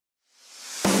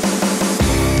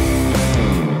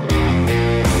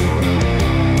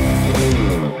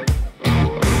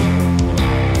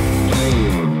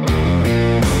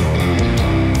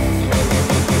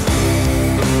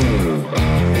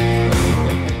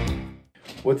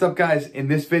What's up, guys? In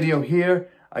this video here,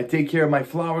 I take care of my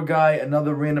flower guy,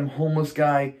 another random homeless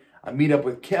guy. I meet up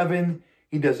with Kevin.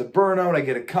 He does a burnout. I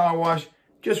get a car wash.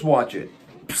 Just watch it.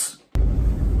 Psst.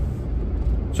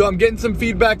 So I'm getting some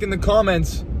feedback in the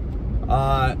comments.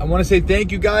 I want to say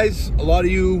thank you, guys. A lot of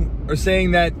you are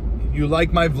saying that you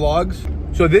like my vlogs.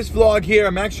 So this vlog here,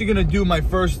 I'm actually going to do my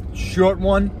first short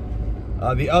one.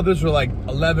 The others were like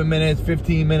 11 minutes,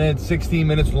 15 minutes, 16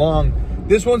 minutes long.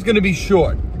 This one's going to be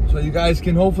short, so you guys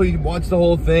can hopefully watch the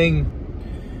whole thing.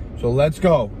 So let's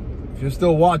go. If you're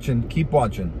still watching, keep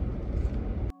watching.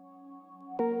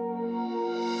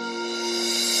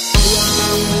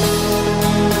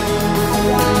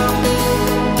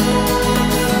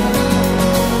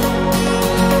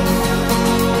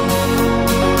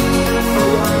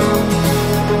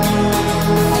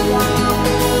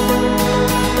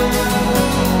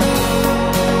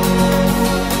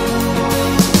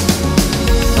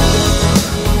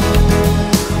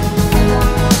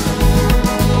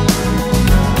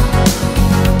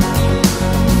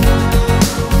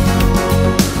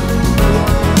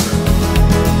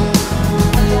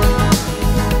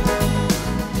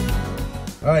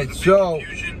 All right, so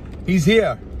he's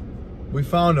here. We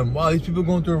found him. Wow, these people are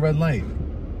going through a red light.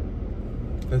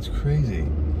 That's crazy.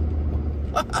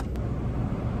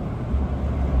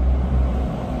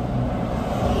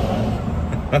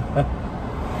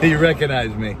 He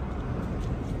recognized me.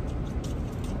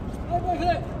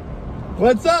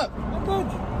 What's up? I'm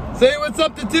good. Say what's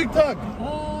up to TikTok.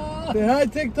 Say hi,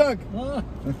 TikTok.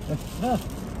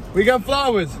 We got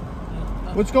flowers.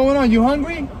 What's going on? You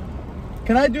hungry?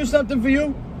 Can I do something for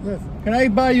you? Yes. Can I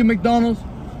buy you McDonald's?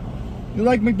 You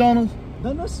like McDonald's?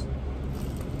 Dennis?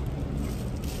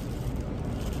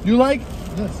 You like?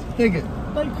 Yes. Take it.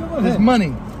 Thank you. It's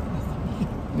money.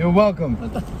 You're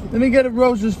welcome. Let me get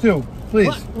roses too,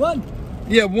 please. One?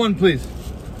 Yeah, one, please.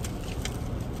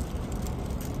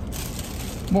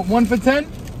 One for 10?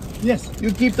 Yes.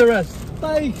 You keep the rest.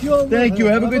 Thank you. Thank you.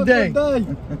 Have a good day.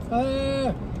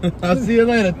 I'll see you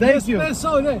later. Thank you.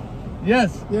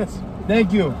 Yes. Yes.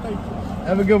 Thank you. Thank you.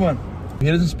 Have a good one. He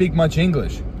doesn't speak much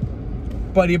English,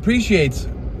 but he appreciates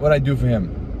what I do for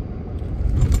him.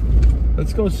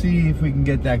 Let's go see if we can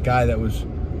get that guy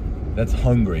that's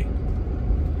hungry.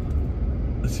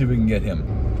 Let's see if we can get him.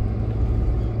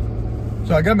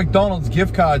 So I got McDonald's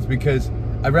gift cards because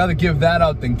I'd rather give that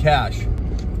out than cash.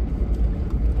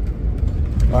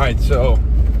 All right, so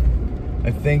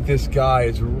I think this guy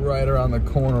is right around the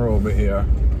corner over here.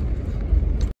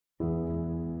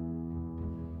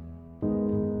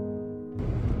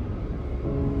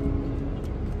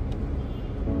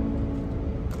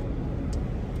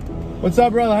 What's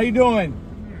up, brother? How you doing?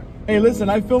 Hey, listen,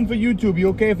 I film for YouTube. You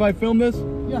okay if I film this?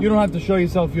 Yeah. You don't have to show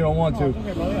yourself if you don't want to.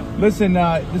 Okay, brother, yeah. Listen,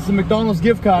 this is a McDonald's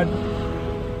gift card.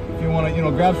 If you want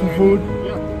to, grab some food.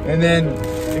 Yeah. And then,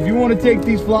 if you want to take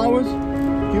these flowers,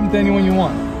 give them to anyone you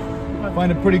want.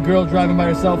 Find a pretty girl driving by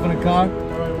herself in a car.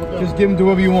 All right, we'll Just give them to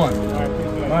whoever you want. All right,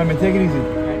 All right, man, take it easy.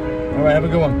 All right, have a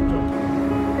good one.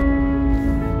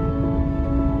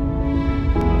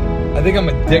 I think I'm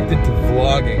addicted to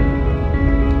vlogging.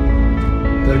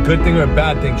 Is that a good thing or a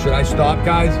bad thing? Should I stop,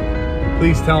 guys?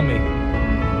 Please tell me.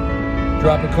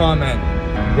 Drop a comment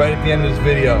right at the end of this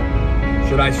video.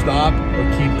 Should I stop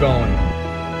or keep going?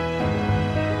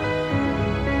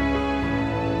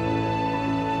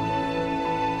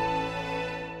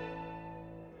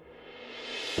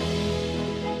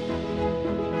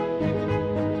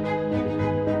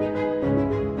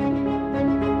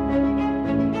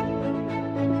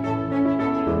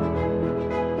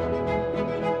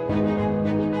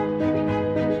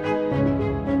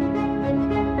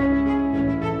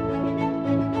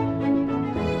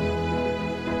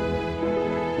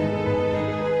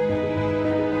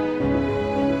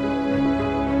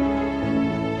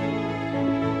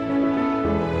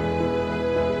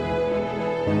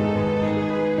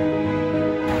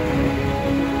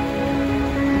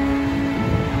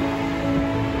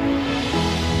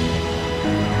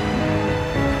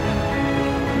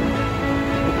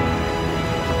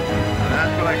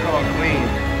 Clean.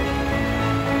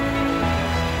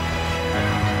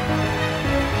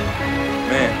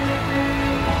 Man.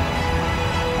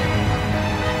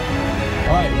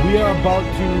 All right, we are about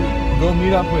to go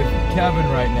meet up with Kevin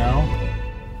right now.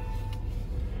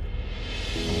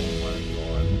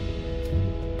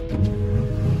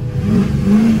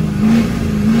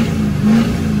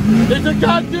 There's a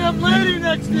goddamn lady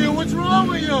next to you. What's wrong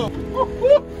with you?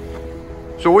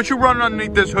 So what you running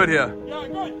underneath this hood here? Yeah, I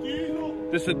got diesel.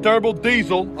 This is a turbo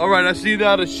diesel. All right, I see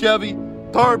that, a Chevy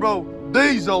turbo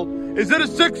diesel. Is it a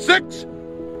 6.6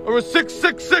 or a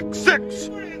 6.666? It's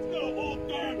got a whole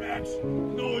Duramax.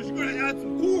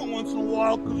 once in a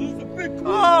while because it's a big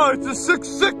cooler. Oh, it's a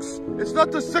 6.6. It's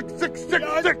not the 6.666.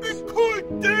 Yeah, it's a big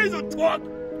cooling diesel truck.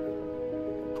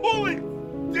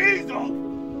 Cooling diesel.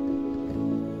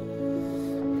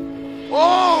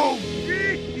 Oh,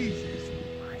 Jesus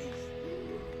Christ.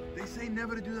 They say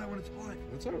never to do that when it's hot.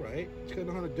 That's all right. Just gotta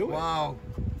know how to do it. Wow.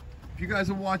 If you guys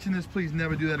are watching this, please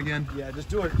never do that again. Yeah, just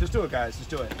do it. Just do it, guys.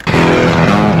 Just do it.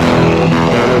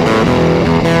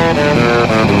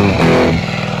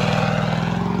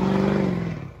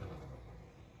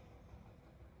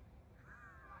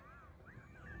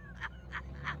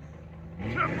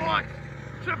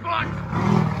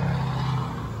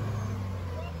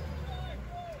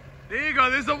 There you go,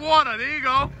 there's the water, there you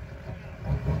go.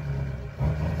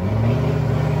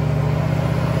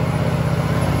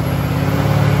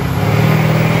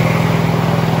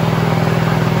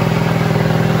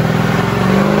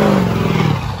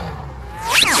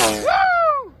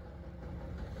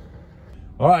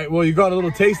 All right, well, you got a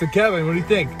little taste of Kevin. What do you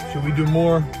think? Should we do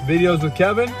more videos with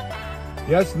Kevin?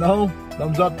 Yes, no,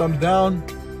 thumbs up, thumbs down.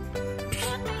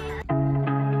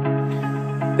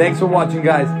 Thanks for watching,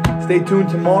 guys. Stay tuned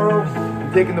tomorrow.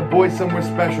 I'm taking the boys somewhere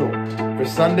special for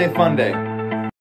Sunday Fun Day.